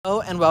Hello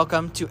and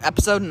welcome to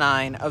episode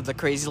 9 of The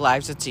Crazy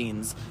Lives of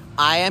Teens.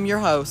 I am your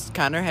host,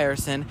 Connor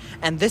Harrison,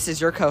 and this is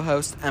your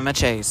co-host, Emma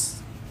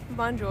Chase.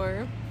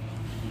 Bonjour.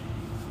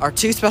 Our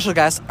two special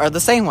guests are the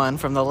same one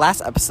from the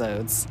last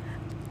episodes.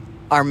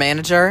 Our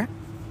manager,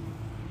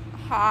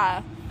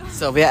 Hi.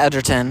 Sylvia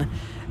Edgerton,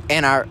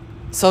 and our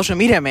social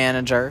media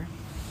manager,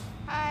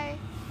 Hi.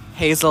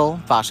 Hazel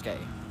Boschke.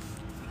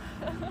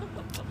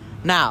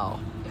 Now,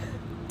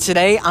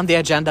 today on the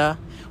agenda,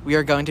 we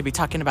are going to be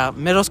talking about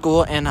middle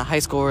school and high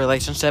school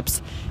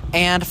relationships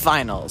and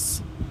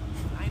finals.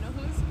 I know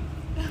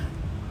who's.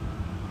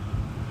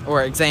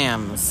 Or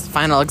exams.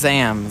 Final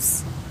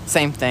exams.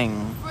 Same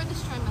thing. For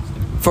this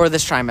trimester. For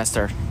this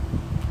trimester.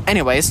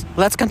 Anyways,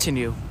 let's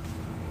continue.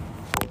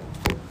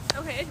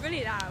 Okay, it's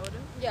really loud.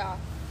 Yeah.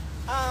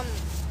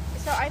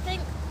 So I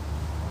think,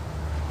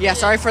 Yeah,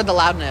 sorry for the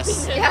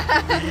loudness.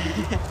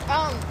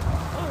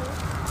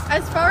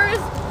 as far as,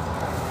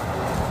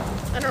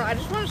 I don't know, I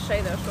just want to say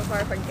this before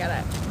I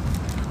forget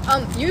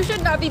it. You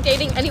should not be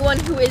dating anyone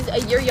who is a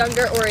year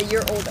younger or a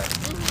year older.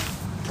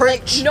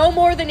 Preach. No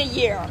more than a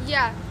year.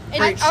 Yeah. And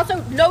Preach.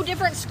 also, no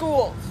different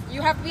schools.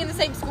 You have to be in the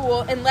same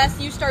school unless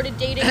you started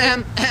dating.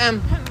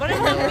 What does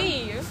that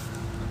mean?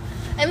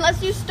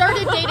 Unless you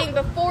started dating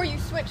before you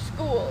switched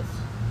schools.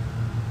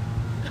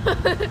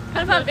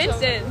 What about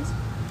Vincent?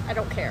 I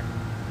don't care.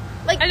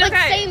 Like It's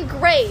okay. same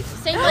grade,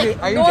 same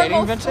Are you normal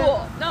dating Vincent?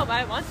 school. No, but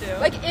I want to.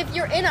 Like if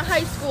you're in a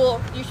high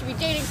school, you should be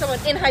dating someone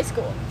in high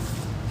school.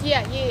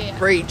 Yeah.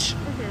 Preach.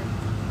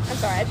 I'm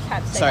sorry, I just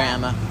had to say Sorry, that.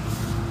 Emma.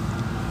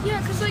 Yeah,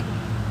 because, like,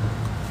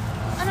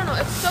 I don't know,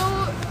 it's so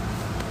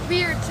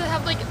weird to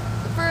have, like,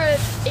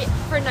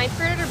 for a ninth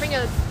grader to bring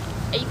a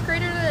 8th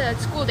grader to a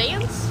school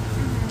dance.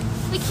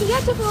 Like, he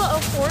had to fill out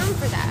a form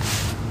for that.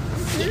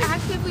 He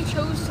actively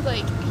chose to,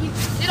 like, he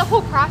did a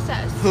whole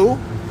process. Who?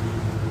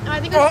 And I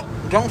think Oh,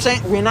 don't say,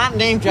 we're not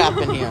name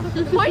dropping here.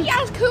 why do you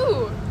ask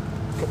who?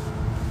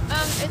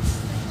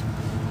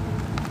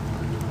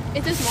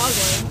 It's a small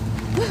one.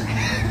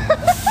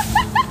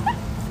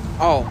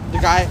 Oh, the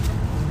guy.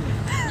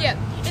 Yeah,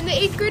 and the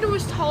 8th grader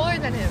was taller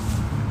than him.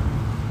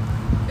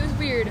 It was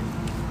weird.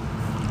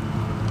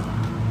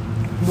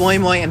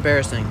 Muy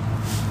embarrassing.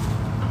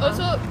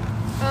 Also,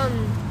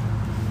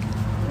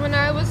 when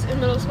I was in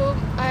middle school,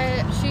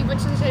 she went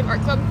to the same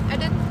art club I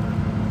did,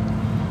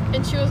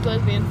 and she was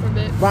lesbian for a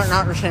bit. But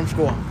not the same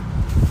school.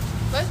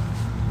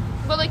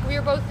 But like we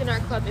were both in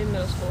art club in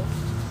middle school,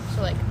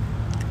 so like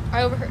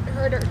I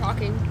overheard her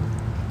talking,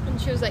 and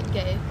she was like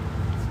gay.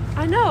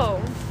 I know.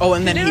 Oh,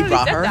 and then he literally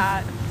brought said her?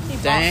 That. He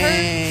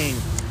Dang.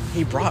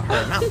 He brought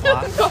her, not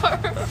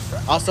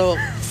bought. Also,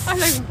 brought her. I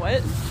was like,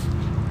 what?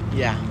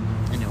 yeah.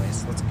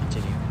 Anyways, let's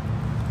continue.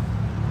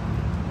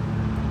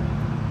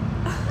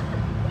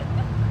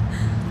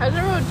 How's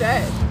everyone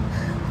day?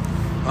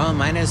 Well,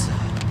 mine is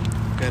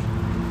good.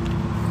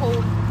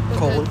 Cold. but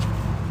Cold. good.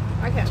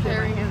 I can't do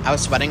Tearing it. him. I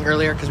was sweating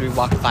earlier because we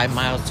walked 5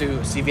 miles to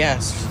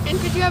CVS. And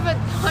could you have a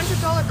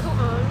 $100 coat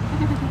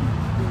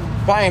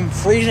on? But I'm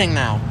freezing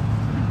now.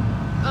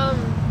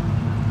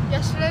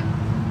 Yesterday,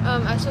 I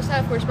was supposed to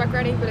have horseback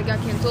riding, but it got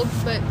canceled.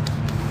 But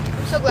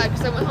I'm so glad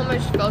because I went home and I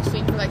just fell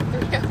asleep for like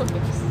 3 hours.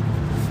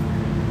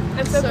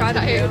 I'm so proud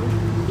of tired. you.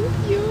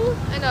 Thank you.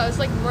 I know, it's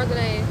like more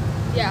than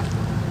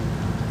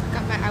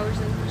got my hours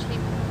in for sleep.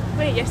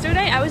 Wait,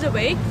 yesterday I was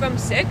awake from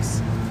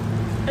 6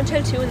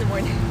 until 2 in the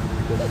morning.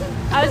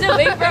 I was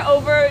awake for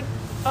over,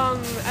 I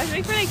was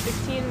awake for like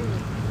 16,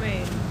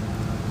 wait.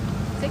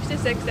 6 to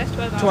 6, that's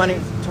 12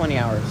 hours. 20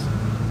 hours.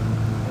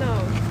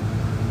 No.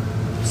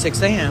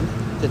 6 a.m.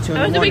 to 2 in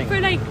I the was morning. awake for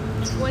like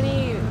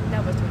 20,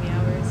 that was 20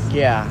 hours.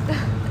 Yeah.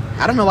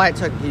 I don't know why it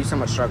took you so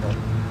much struggle.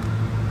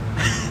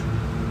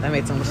 That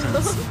made so much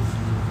sense.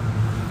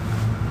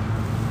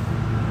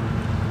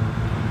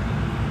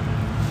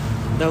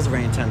 That was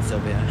very intense,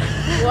 Sylvia.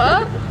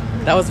 What?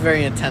 That was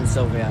very intense,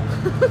 Sylvia.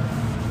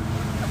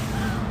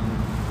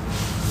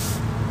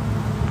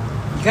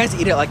 You guys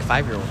eat it like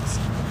 5-year-olds.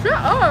 Shut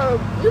up!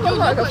 You look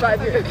like a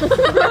 5-year.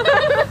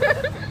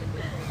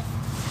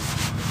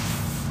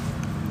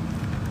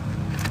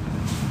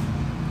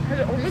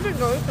 I've only been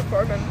going for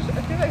 4 minutes.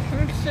 I feel like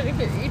we've been sitting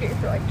here eating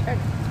for like 10.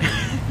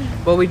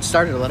 Well, we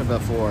started a little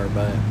before,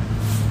 but...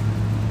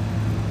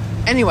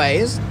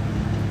 Anyways,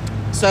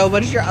 so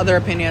what is your other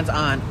opinions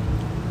on,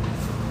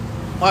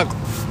 like,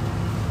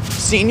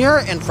 senior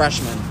and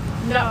freshman?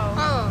 No.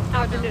 Oh,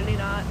 Absolutely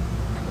not.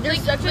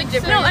 There's such a like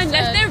difference. No,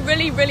 unless they're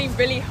really, really,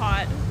 really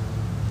hot.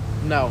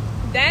 No.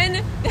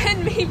 Then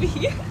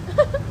maybe.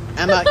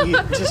 Emma, you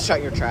just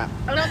shut your trap.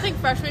 I don't think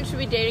freshmen should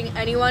be dating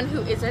anyone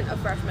who isn't a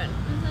freshman.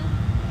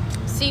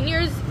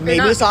 Seniors, they're Maybe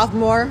not,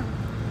 sophomore.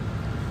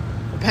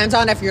 Depends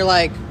on if you're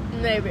like...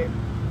 maybe.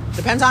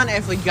 Depends on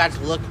if you guys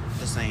look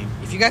the same.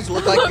 If you guys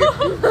look like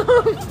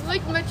you're...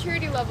 like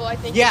maturity level, I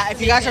think. Yeah, is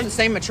if you guys are taken. the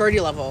same maturity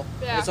level,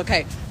 Yeah. it's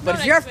okay. But Not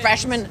if you're a like twins.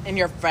 freshman and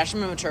you're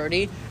freshman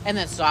maturity and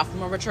then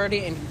sophomore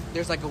maturity and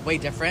there's like a way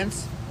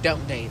difference,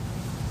 don't date.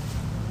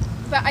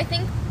 But I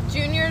think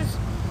juniors,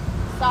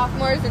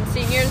 sophomores, and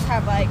seniors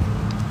have like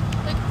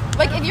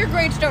if your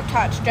grades don't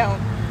touch,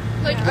 don't.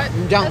 Like, Yeah.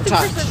 I, Don't as a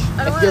touch. person,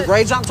 I don't If your wanna-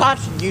 grades don't touch,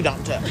 you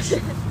don't touch.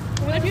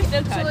 What if you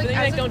still touch? So, like, but then you as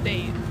like a- don't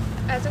date.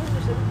 As a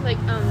person, like,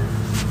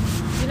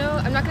 you know,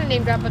 I'm not gonna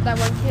name drop, but that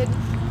one kid.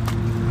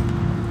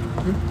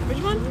 Which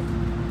one?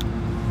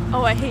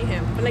 Oh, I hate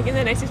him, but like in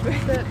the nicest way.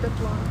 The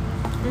blonde.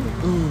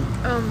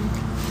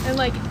 Mm. And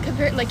like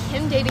compare like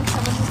him dating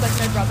someone who's like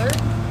my brother.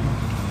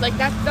 Like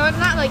that's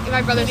not like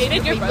my brother's You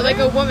dated your but like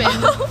a brother?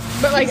 woman.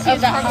 But like Of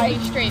she's that totally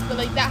height? straight. But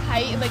like that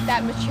height and like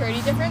that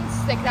maturity difference,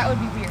 like that would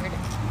be weird.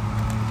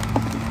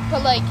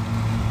 But like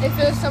if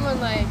it was someone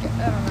like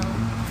I don't know,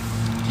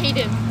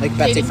 Caden. Like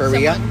Betsy dating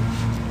Faria?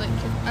 someone, like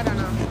I don't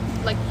know,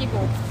 like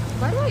people.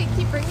 Why do I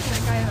keep bringing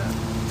that guy up?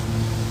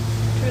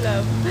 True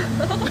love.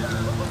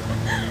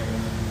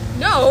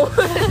 No.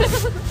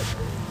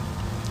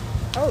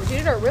 Oh,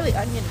 these are really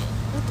oniony.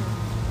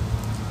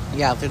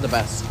 Yeah, they're the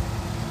best.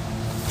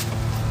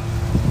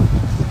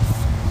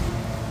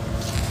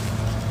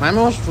 Mine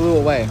almost flew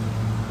away.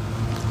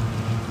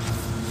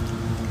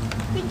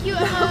 Thank you,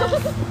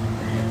 Emma.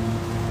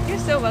 You're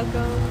so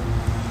welcome.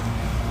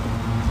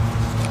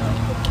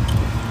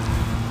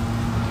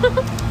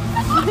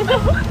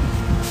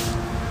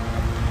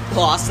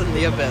 Lost in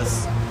the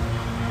abyss.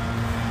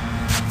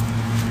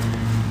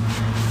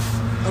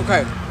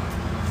 Okay.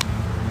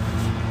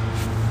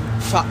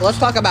 So, let's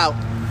talk about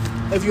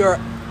if you're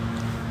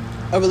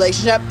a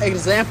relationship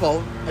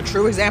example, a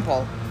true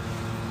example.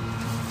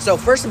 So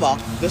first of all,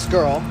 this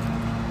girl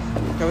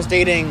that was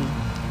dating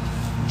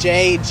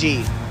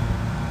JG,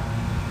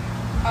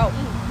 Oh,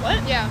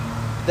 What? Yeah.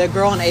 the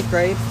girl in 8th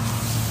grade,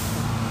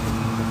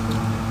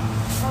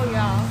 Oh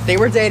yeah. they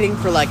were dating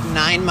for like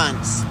 9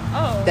 months.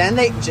 Oh. Then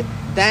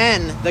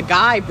then the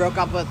guy broke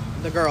up with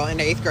the girl in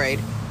 8th grade.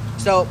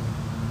 So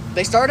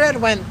they started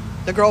when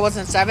the girl was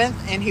in 7th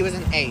and he was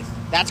in 8th.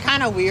 That's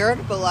kind of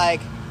weird, but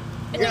like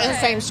you're in the Okay.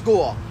 same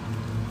school.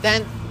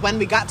 Then when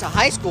we got to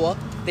high school,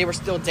 they were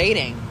still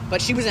dating,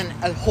 but she was in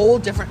a whole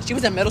different. She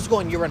was in middle school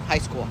and you were in high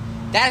school.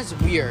 That is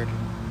weird.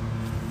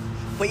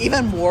 But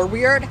even more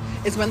weird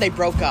is when they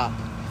broke up.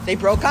 They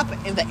broke up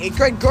and the 8th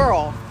grade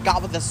girl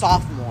got with the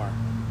sophomore.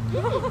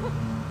 oh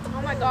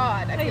my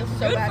god, I feel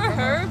so Good bad for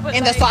her, but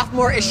And like, the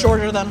sophomore is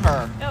shorter than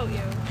her. Oh,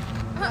 you.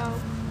 No.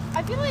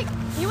 I feel like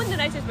you in the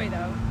nicest way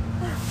though.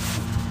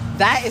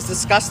 That is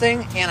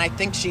disgusting, and I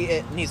think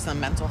she needs some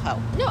mental help.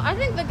 No, I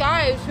think the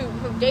guys who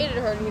dated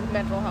her need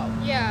mental help.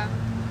 Yeah.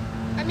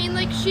 I mean,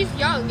 like, she's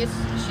young.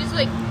 She's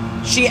like,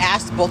 She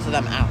asked both of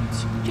them out.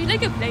 She's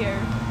like a player.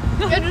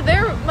 And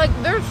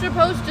they're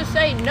supposed to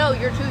say no,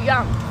 you're too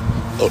young.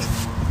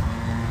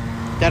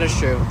 That is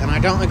true, and I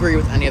don't agree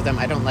with any of them.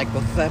 I don't like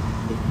both of them.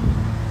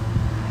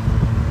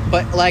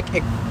 But like,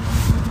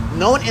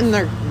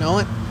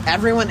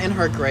 everyone in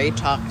her grade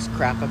talks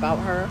crap about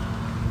her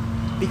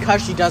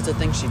because she does the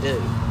things she does.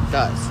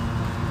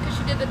 because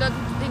she did the done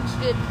thing she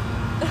did.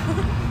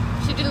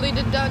 She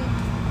deleted done.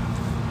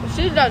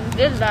 She done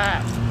did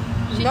that.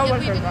 She No one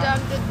deleted did that.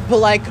 done. Did, But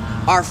like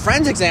our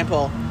friends'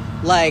 example,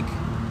 like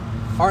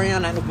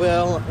Ariana and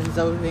Will and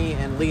Zoe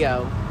and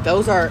Leo,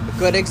 those are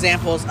good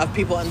examples of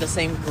people in the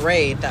same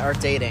grade that are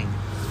dating.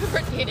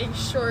 we're dating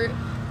short,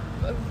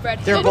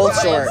 redhead. They're both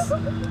guys. short.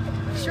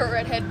 Short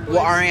redhead boys.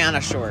 Well,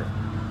 Ariana's short.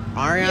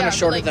 Ariana's Yeah, but,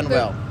 shorter like, than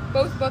they're- Will.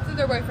 Both of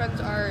their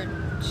boyfriends are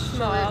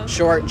Small.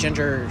 Short,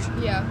 ginger,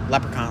 Yeah.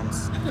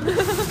 leprechauns.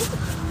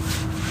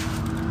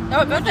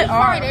 No, but they It's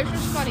fine. are. It's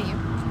just funny.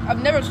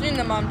 I've never seen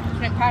them on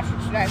St.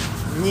 Patrick's Day.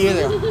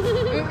 Neither.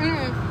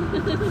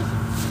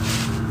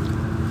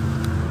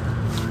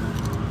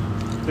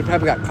 They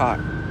probably got caught.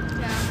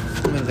 Yeah.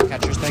 Some of the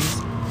catchers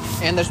things.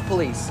 And there's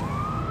police.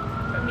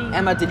 For me,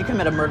 Emma, did you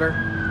commit a murder?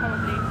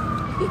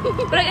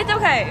 probably. But it's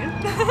okay.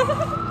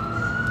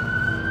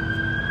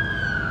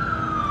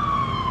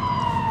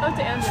 Oh,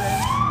 to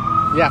ambulance.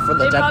 Yeah, for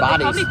the They dead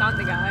probably bodies. found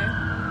the guy.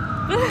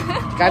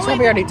 The guy's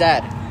probably already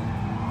dead.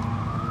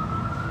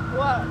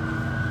 What?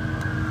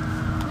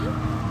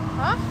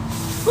 Huh?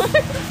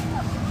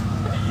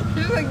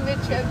 She's like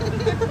Mitchum.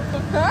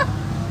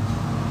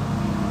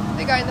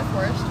 The guy in the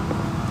forest.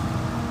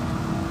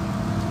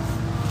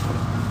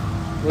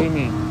 What do you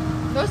mean?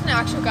 That was an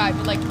actual guy,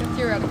 but like a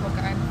theoretical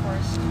guy in the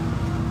forest.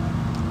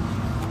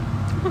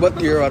 What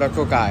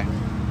theoretical guy?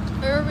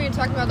 Remember we were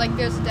talking about like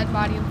there's a dead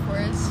body in the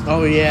forest?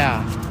 Oh,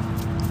 yeah.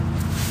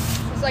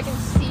 Because I can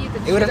see the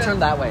It would've cheetah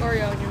turned that way.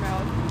 Oreo in your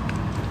mouth.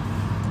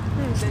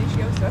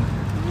 Delicioso.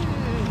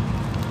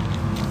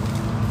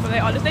 But they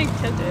all just like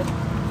tilted.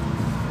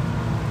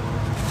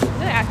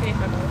 Did I actually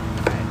my mouth?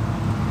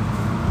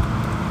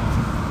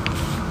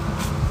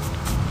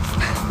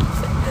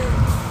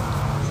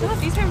 Stop,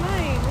 these are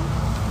mine.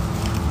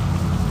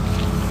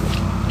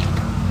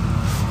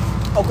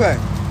 Okay.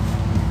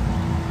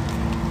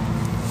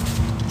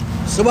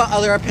 So what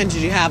other opinions do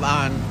you have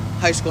on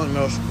high school and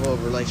middle school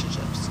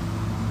relationships?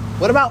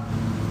 What about,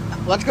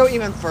 let's go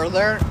even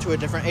further to a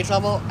different age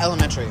level,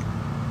 elementary.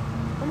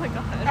 Oh my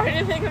god. I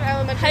didn't think of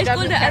elementary. High school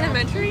doesn't to count.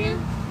 elementary?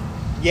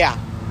 Yeah.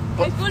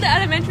 High school to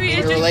elementary In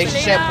is your just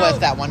relationship plain with out-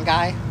 that one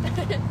guy,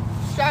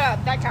 Shut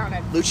up, that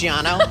counted.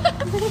 Luciano,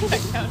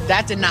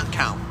 that did not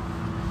count.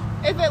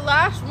 If it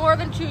lasts more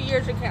than 2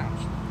 years, it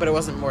counts. But it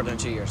wasn't more than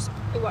 2 years.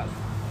 It was.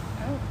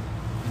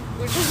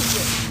 Which is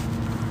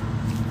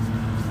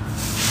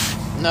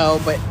good. No,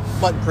 but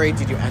what grade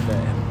did you end it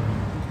in?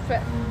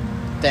 Fifth.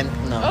 Then,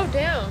 no. Oh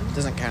damn!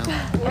 Doesn't count.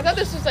 I thought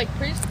this was like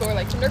preschool,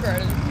 like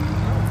kindergarten.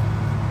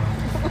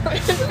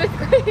 Fifth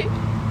grade.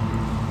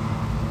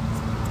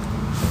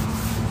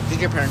 Did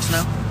your parents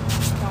know?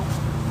 No.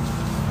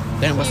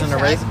 Then it wasn't a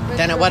check race. with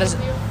Then it your was.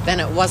 review? Then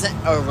it wasn't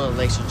a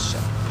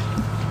relationship.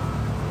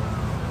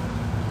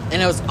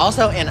 And it was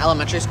also in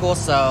elementary school,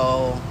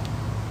 so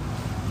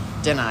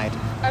denied.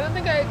 I don't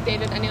think I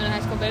dated anyone in high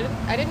school, but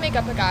I did make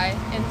up a guy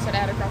and said I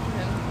had a crush on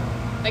him.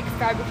 Like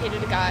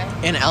fabricated a guy.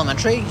 In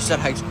elementary, you said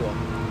high school.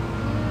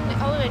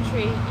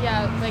 Elementary,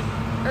 yeah, like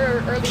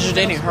early. Because you're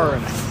dating middle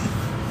her.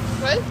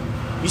 school.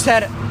 What? You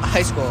said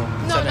high school.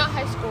 You No, said not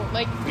high school.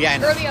 Like Yeah, I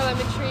know. early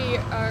elementary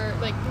or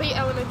like late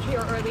elementary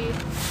or early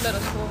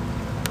middle school.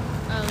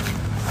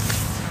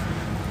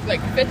 Like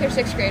 5th or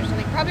 6th grade or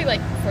something. Probably like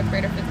 4th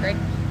grade or 5th grade.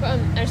 But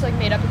I just like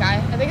made up a guy.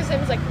 I think his name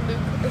was like Luke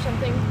or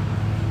something.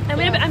 I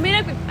made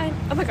up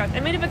oh my god, I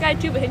made up a guy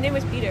too, but his name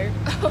was Peter.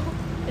 Oh.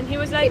 And he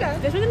was like, Peter.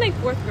 this was in like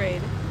 4th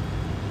grade.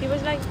 He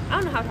was like, I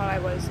don't know how tall I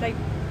was. Like,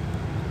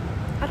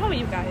 how tall were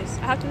you guys?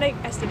 I have to like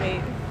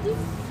estimate.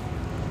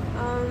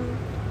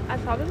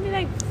 I'd probably be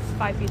like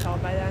 5 feet tall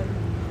by then.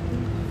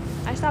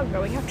 I stopped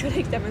growing after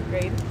like 7th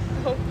grade.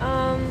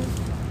 Oh.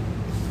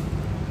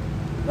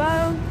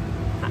 Well,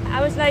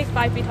 I was like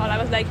 5 feet tall. I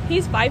was like,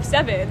 he's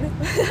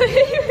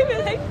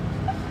 5'7". Like,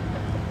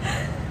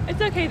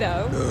 it's okay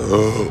though.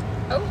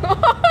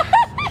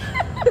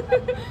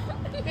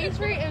 Thanks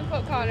for your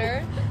input,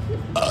 Connor.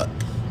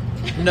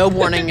 No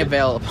warning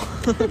available.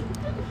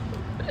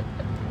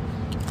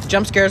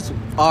 Jump scares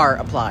are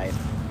applied.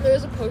 There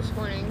was a post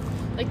warning,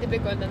 like the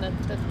big one, and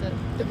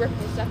the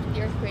ripples after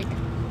the earthquake.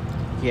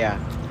 Yeah.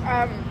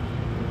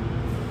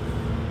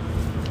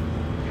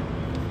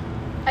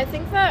 I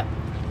think that.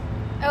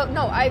 Oh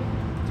no,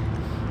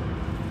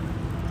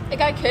 a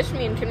guy kissed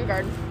me in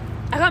kindergarten.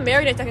 I got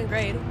married in 2nd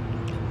grade.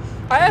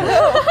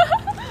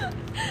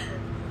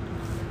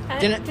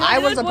 Didn't To I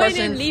a was the boy person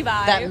named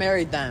Levi. that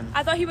married them.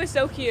 I thought he was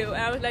so cute, and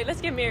I was like, let's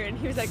get married. And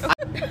he was like, oh.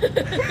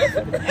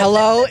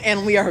 Hello,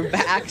 and we are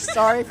back.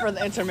 Sorry for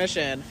the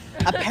intermission.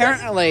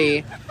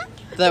 Apparently,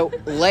 the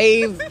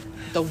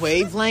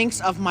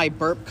wavelengths of my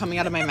burp coming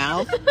out of my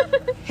mouth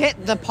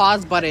hit the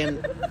pause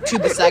button to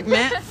the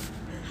segment.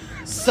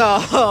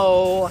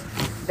 So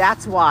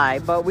that's why.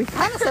 But we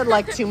kind of said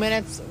like 2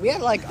 minutes. We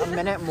had like a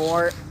minute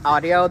more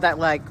audio that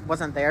like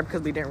wasn't there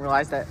because we didn't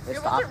realize that it It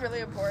stopped. wasn't really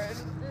important.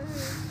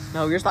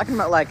 No, we were just talking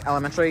about like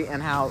elementary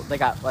and how they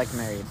got like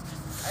married.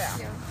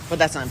 Yeah. But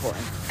that's not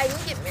important. I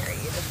didn't get married.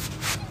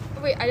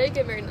 Wait, I did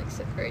get married in like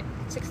 6th grade.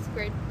 6th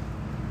grade.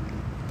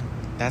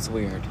 That's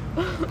weird.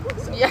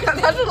 Yeah,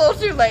 that's a little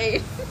too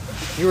late.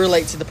 You were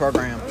late to the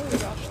program. Oh my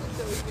gosh,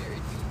 Zoe married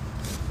me.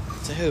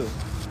 To who?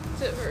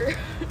 To her.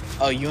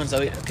 Oh, you and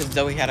Zoe? Because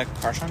Zoe had a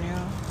crush on you?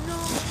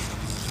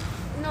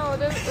 No, it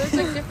was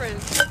like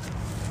different.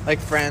 Like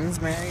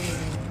friends married?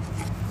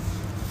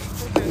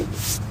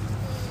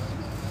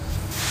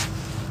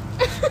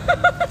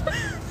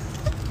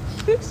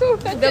 I'm so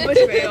offended. The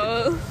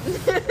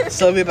betrayal.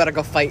 So we better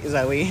go fight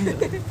Zoe.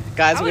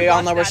 Guys, I we would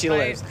all watch know where that she fight.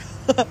 lives.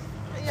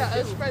 Yeah,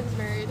 us friends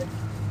married.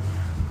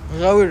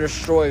 Zoe would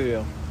destroy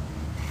you.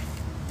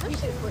 She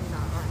would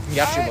not.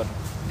 Yeah, she would.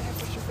 I have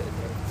pressure fit her.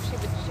 She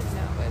would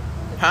not win.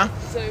 Huh?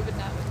 Zoe would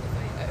not win if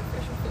I have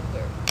pressure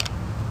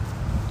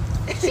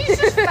fit her. She's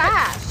just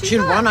fast. She'd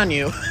run on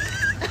you.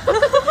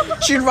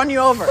 She'd run you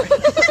over.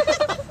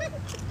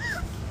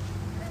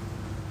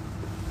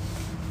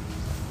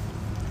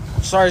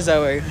 Sorry,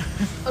 Zoe.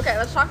 Okay,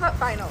 let's talk about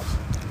finals.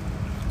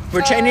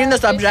 We're changing the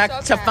They subject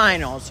suck to ass.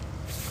 finals.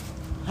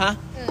 Huh?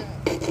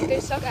 They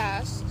suck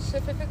ass.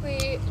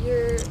 Specifically,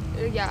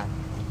 yeah.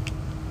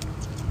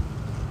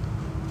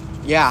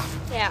 Yeah.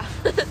 Yeah.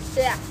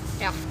 Yeah.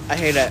 Yeah. I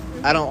hate it.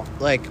 I don't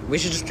like. We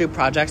should just do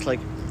projects like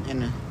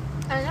in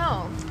I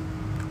know.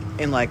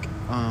 like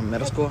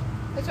middle school.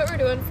 That's what we're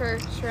doing for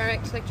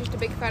ceramics, like just a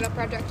big final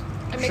project.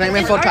 And make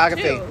Ceramic it- Art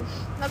photography. too.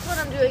 That's what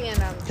I'm doing in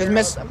Because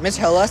Miss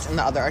Hillis and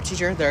the other art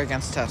teacher, they're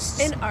against tests.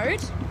 In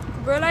art,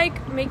 we're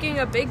like making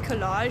a big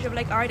collage of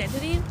like our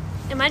identity.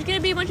 And mine's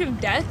gonna be a bunch of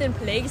death and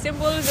plague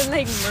symbols and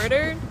like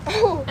murder.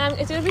 Oh,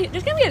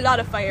 There's gonna be a lot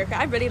of fire. 'Cause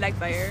I really like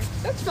fire.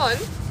 that's fun.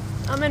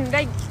 And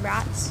like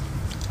rats.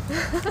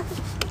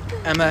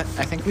 Emma,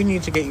 I think we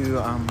need to get you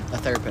a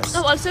therapist.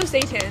 Oh, also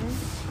Satan.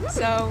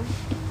 So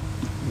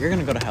You're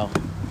gonna go to hell.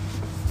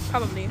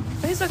 probably,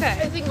 but it's I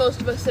okay. think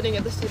most of us sitting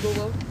at this table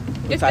will.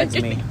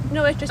 Besides me.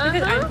 No, it's just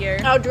because I'm here.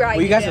 How dry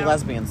Well, you guys are down.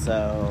 lesbians,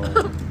 so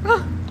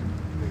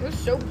It was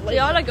so blatant. We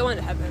all are going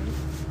to heaven.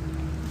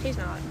 He's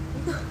not.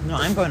 no,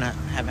 I'm going to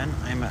heaven.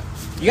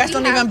 You guys We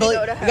don't have even to believe.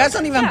 go to You guys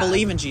don't heaven. even Yeah.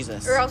 believe in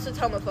Jesus. Or else it's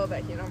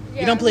homophobic, you know?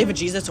 You don't believe in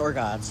Jesus or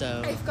God,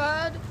 so If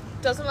God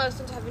doesn't let us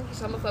into heaven, he's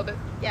homophobic.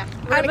 Yeah.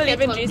 We're I gonna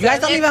believe in cancel him. Jesus. you guys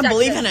don't It's even sexist.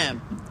 believe in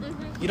Him.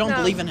 You don't No.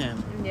 believe in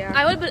Him. Yeah.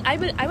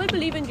 I would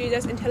believe in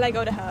Jesus until I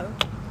go to hell.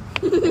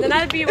 And then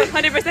I'd be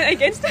 100%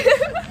 against him.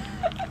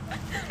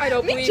 I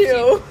don't Me believe too.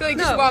 you. Like,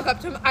 just No. walk up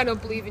to him. I don't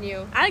believe in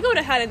you. I go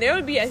to hell and there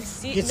would be a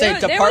seat. You'd say,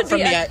 there depart would from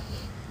be me a-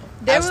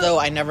 as though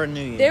I never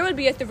knew you. There would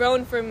be a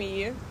throne for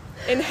me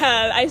in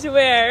hell, I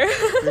swear.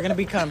 You're going to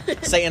become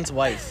Satan's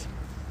wife.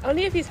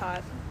 Only if he's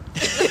hot.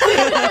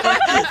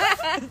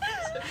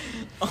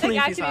 Only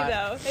Like, if he's actually, hot.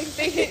 though. Like,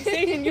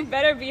 Satan, you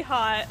better be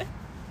hot.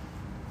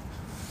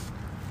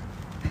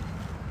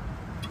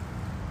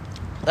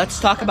 Let's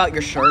talk about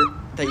your shirt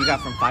that you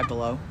got from Five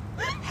Below.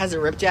 Has it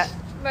ripped yet?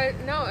 But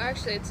no,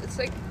 actually, it's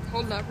like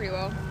holding up pretty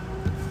well.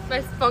 My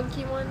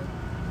funky one,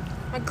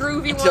 my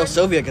groovy Until one.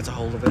 Sylvia gets a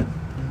hold of it.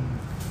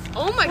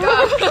 Oh my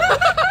god.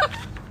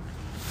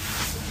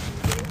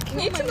 You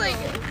need to like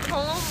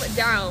calm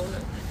down.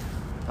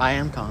 I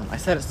am calm. I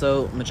said it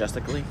so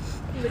majestically.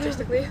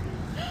 Majestically.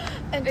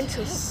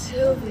 Until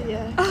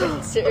Sylvia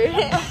gets her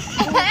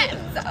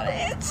hands on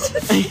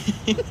it.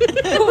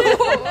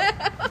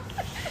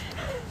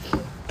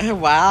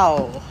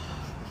 Wow.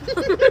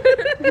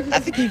 I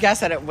think you guys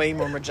said it way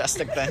more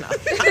majestic than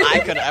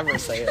I could ever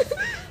say it.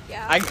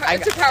 Yeah. I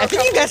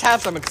think you guys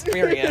have some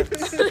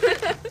experience.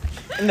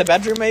 In the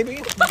bedroom,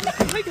 maybe?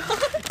 Oh my god.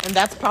 And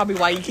that's probably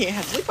why you can't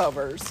have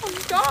sleepovers.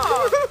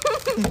 Stop.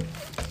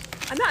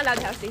 I'm not allowed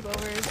to have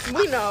sleepovers.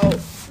 We know.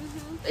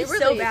 It's really-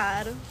 so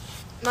bad.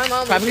 My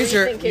mom. Probably was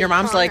because rethinking your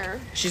mom's like, Connor.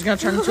 she's going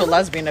to turn into a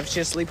lesbian if she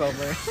has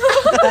sleepover.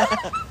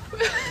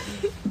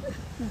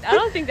 I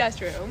don't think that's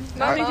true. I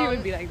My don't think he mom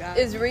would be like that.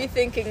 is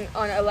rethinking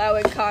on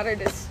allowing Connor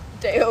to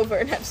stay over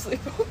and have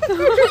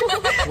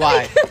sleepover.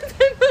 Why?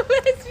 I'm a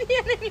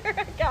lesbian and you're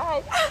a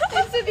guy.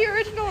 And so the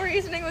original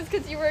reasoning was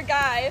because you were a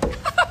guy.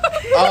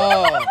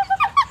 Oh.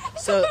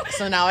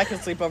 So now I can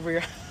sleep over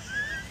your...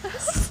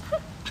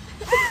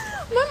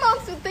 My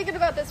mom's been thinking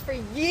about this for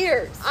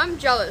years. I'm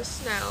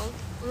jealous now.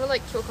 I'm gonna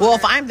like kill Well,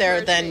 if Connor I'm there,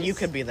 for then space. you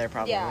could be there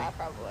probably. Yeah,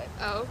 probably.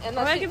 Oh.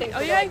 Unless Oh, she yeah, thinks oh,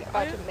 we're yeah, like oh,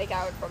 about yeah. to make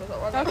out in front of the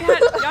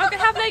Y'all could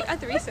have like a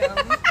threesome.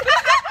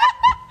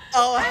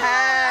 Oh,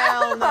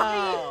 hell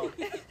no.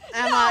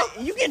 Emma,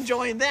 you can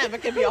join them.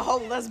 It could be a whole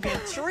lesbian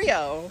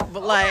trio.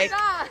 But, like,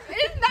 God,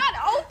 it's not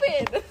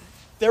open.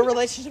 their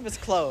relationship is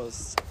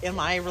closed. And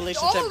my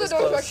relationship All the is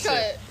doors are closed,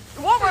 shut.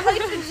 What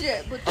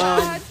relationship with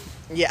God?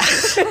 Yeah.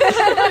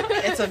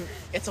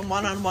 it's a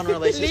one-on-one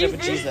relationship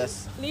with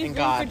Jesus Leave and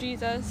room for God.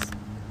 Jesus.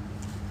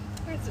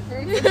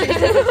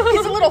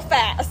 He's a little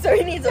fat, so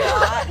he needs a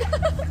lot.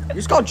 You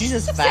just call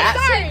Jesus fat?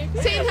 Sorry.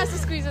 Satan has to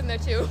squeeze in there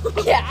too.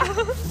 Yeah.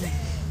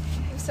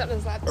 He sat in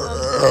his lap.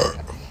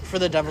 For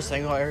the devil's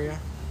single area.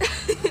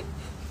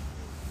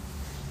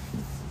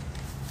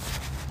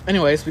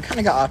 Anyways, we kind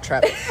of got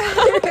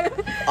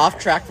off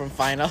track from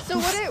final. So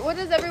what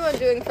is everyone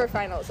doing for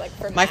finals? Like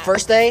for My math?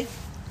 first day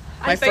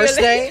I first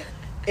failed. day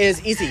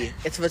is easy.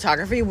 It's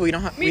photography. We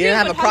didn't have Me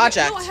a too,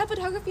 project. No, I have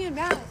photography and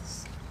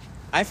maths.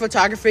 I have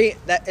photography.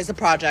 That is a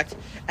project.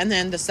 And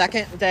then the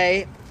second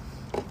day,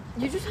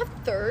 You just have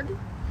third.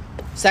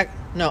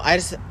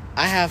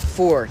 I have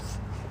fourth.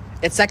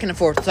 It's second and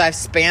fourth. So I have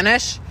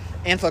Spanish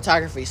and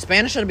photography.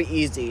 Spanish should be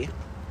easy,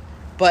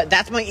 but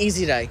that's my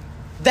easy day.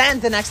 Then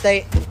the next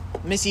day,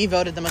 Miss E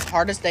voted the most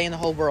hardest day in the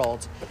whole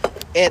world.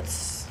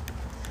 It's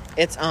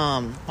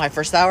my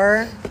first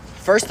hour,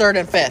 first, third,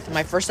 and fifth.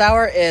 My first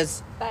hour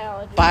is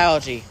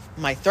biology.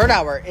 My third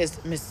hour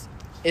is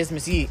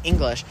Miss E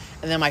English,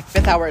 and then my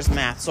fifth hour is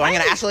math. So I'm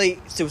gonna actually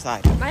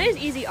suicide. Mine is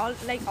easy all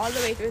the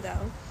way through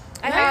though.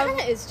 I Mine have kind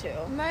of is too.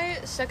 My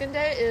second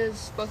day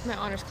is both my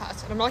honors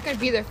class, and I'm not gonna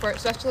be there for it,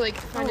 so I have to like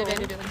find a day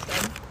to do it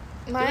instead. do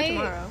it My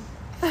tomorrow.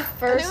 I think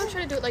first I'm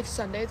trying to do it like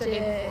Sunday, the day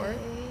day.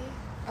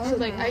 before. So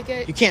like I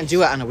get, You can't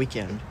do it on a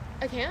weekend.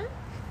 I can.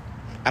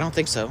 I don't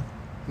think so.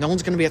 No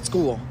one's gonna be at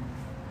school.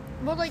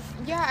 Well, like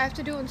yeah, I have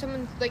to do it when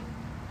someone's like.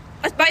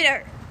 A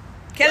spider.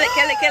 Kill it,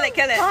 kill it, kill it,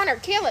 kill it. Connor,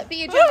 kill it.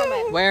 Be a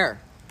gentleman. Where?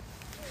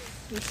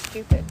 You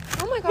stupid.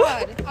 Oh my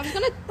god! I was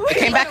gonna. It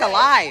came back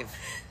alive.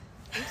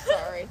 I'm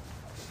sorry.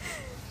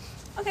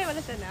 Okay, well,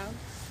 listen now.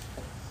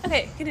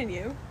 Okay,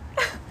 continue.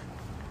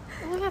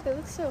 Oh my god, they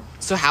look so.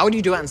 So how would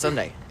you do it on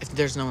Sunday if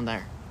there's no one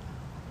there?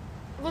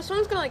 Well,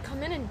 someone's gonna like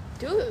come in and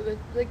do it. With,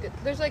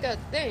 like, there's like a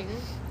thing.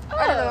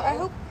 I don't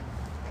know.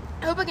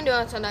 I hope I can do it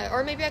on Sunday,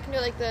 or maybe I can do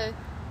it like the.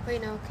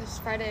 Wait, no, because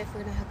Friday if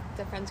we're gonna have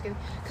the Friendsgiving,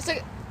 because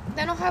like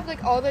then I'll have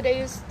like all the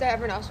days that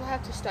everyone else will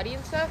have to study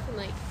and stuff, and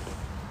like,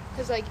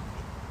 because like.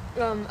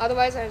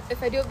 Otherwise,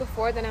 if I do it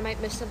before, then I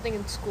might miss something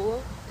in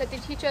school that they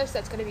teach us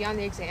that's going to be on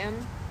the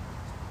exam.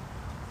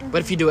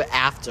 But if you do it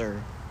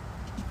after,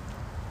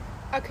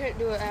 I couldn't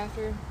do it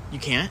after. you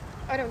can't?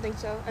 I don't think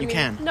so. You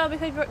can. No,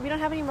 because we don't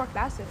have any more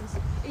classes.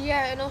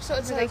 Yeah, and also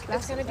it's Because like those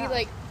it's going to be classes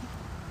like.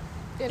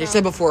 You They know,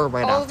 said before or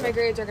right all after. of my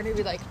grades are going to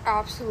be like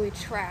absolutely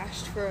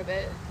trashed for a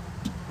bit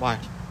Why?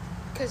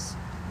 because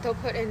they'll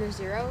put in a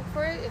 0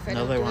 for it if I No,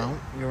 don't they do won't.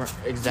 You weren't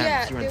exempt.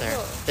 Yeah, you weren't they there.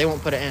 will. They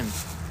won't put it in. it.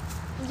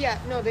 Yeah,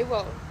 no, they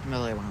will.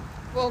 No, they won't.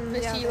 Well,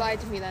 Miss yeah, E they lied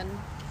to me then.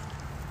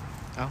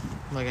 Oh,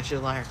 like I should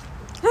a liar.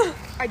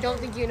 I don't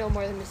think you know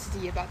more than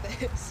Mrs. E about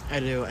this. I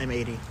do. I'm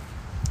 80.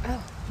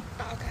 Oh,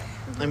 okay.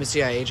 I'm a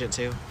CIA agent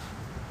too.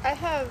 I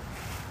have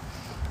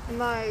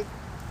my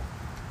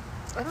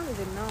I don't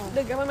even know.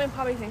 The government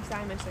probably thinks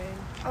that I'm insane.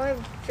 I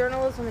have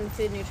journalism and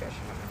food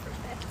nutrition on my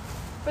first day.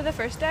 For the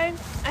first day,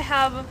 I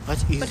have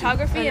That's easy.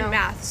 photography I know. and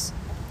maths.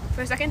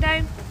 For the second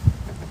day,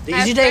 The I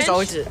have easy day is French.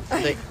 always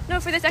no,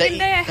 for the second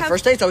day I the have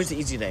first day is always the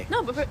easy day.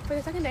 no, but for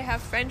the second day I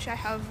have French. I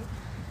have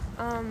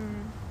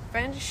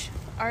French,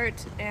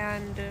 art,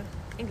 and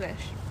English.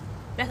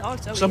 That's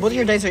also So both of easy.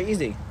 your days are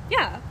easy.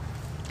 Yeah,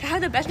 I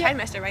have the best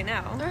trimester right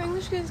now. Our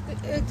English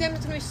exam is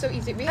gonna be so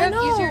easy. We I have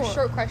know. easier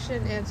short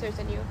question answers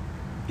than you.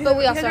 But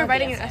we also because we're have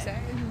writing the an essay.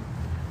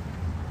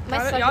 My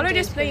Y'all second are day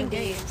just is playing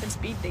gonna be games and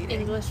speed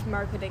dating. English,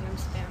 marketing, and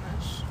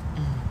Spanish.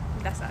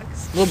 That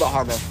sucks. A little bit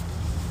harder.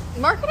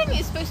 Marketing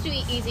is supposed to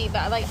be easy,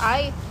 but like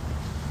I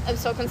am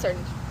so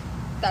concerned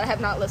that I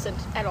have not listened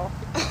at all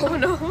Oh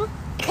no.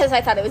 because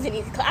I thought it was an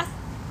easy class.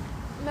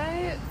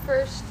 My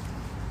first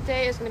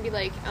day is gonna be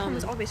like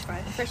It's always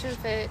fresh. freshman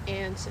fit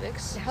and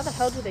civics. How the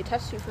hell do they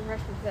test you for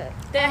freshman fit?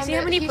 Then I see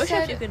how many he push-ups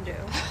said- you can do.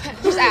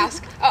 Just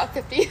ask.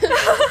 50.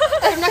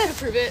 I'm not gonna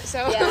prove it.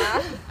 So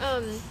Yeah. I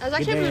was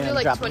actually able to do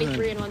like Drop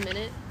 23 in 1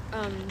 minute.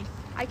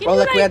 I can Or do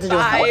like we had to do a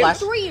five. flash.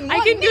 3 in I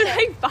 1 can do minute.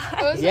 like I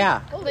five. was Yeah.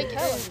 Holy like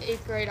cow. in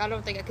 8th grade. I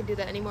don't think I could do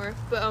that anymore.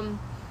 But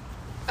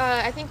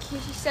I think he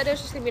said it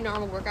was just gonna be a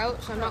normal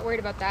workout, so I'm not worried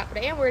about that.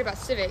 But I am worried about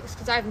civics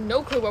because I have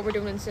no clue what we're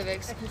doing in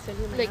civics. I can send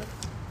you my Like,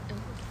 notes.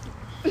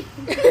 You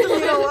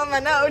don't want my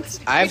notes.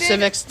 I have We did-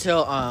 civics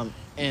till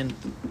in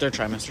third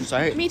trimester,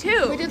 so Me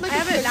too. We did, like, I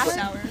have a it last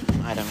Quizlet. hour.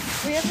 I don't.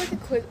 we have like a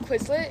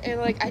Quizlet,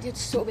 and like I did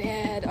so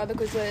bad on the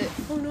Quizlet.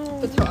 Oh no.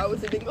 That's how I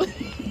was in English.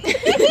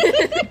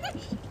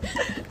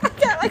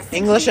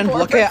 English and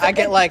book it, I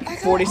get like I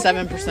got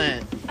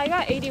 47%. I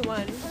got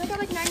 81. And I got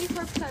like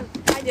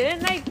 94%. I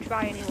didn't like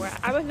try anymore.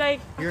 I was like,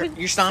 You're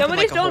stomping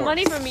somebody like a stole horse.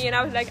 money from me, and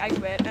I was like, I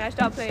quit, and I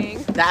stopped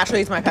playing. That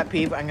actually is my pet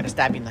peeve. I'm gonna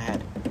stab you in the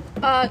head.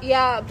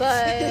 Yeah,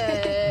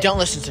 but Don't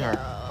listen to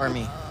her or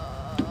me.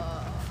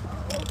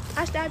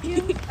 I stabbed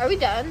you. are we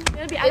done?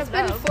 It'll be out It's of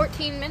been love.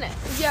 14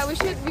 minutes. Yeah, we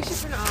should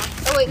turn it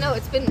off. Oh wait, no,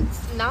 it's been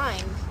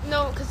 9.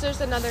 No, because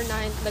there's another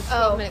 12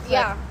 Oh, minute clip.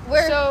 yeah.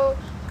 We're So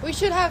we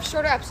should have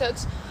shorter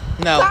episodes.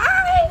 No,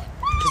 Bye.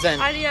 because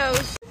then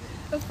Adios.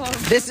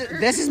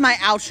 this is my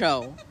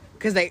outro.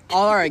 Because they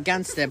all are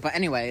against it. But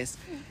anyways,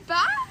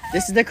 Bye.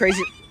 this is the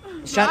crazy.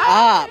 Shut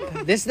up.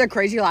 This is the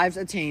Crazy Lives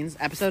of Teens,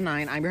 episode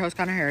 9. I'm your host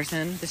Connor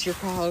Harrison. This is your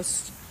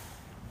co-host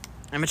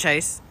Emma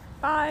Chase.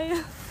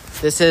 Bye.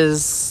 This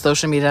is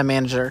social media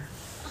manager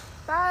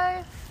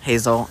Bye.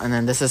 Hazel, and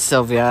then this is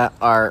Sylvia,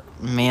 our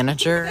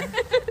manager.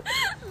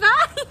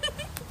 Bye.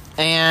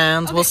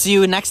 And we'll see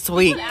you next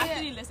week.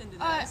 Actually, listen to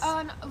this.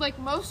 On like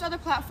most other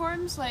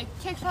platforms, like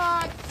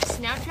TikTok,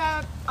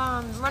 Snapchat,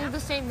 run the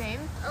same name.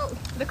 Oh.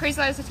 The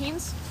Crazy Lives of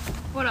Teens.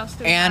 What else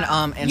do we And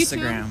have?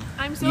 Instagram,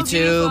 I'm so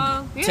YouTube,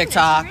 beautiful.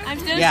 TikTok. I'm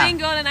still Yeah.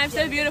 single, and I'm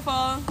so beautiful.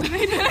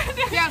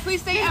 Yeah,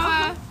 please stay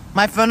Emma.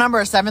 My phone number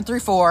is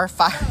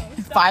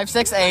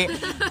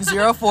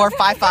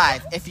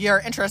 734-568-0455. If you're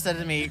interested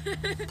in me,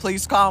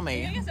 please call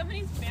me. so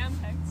many spam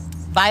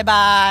texts. Bye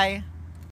bye.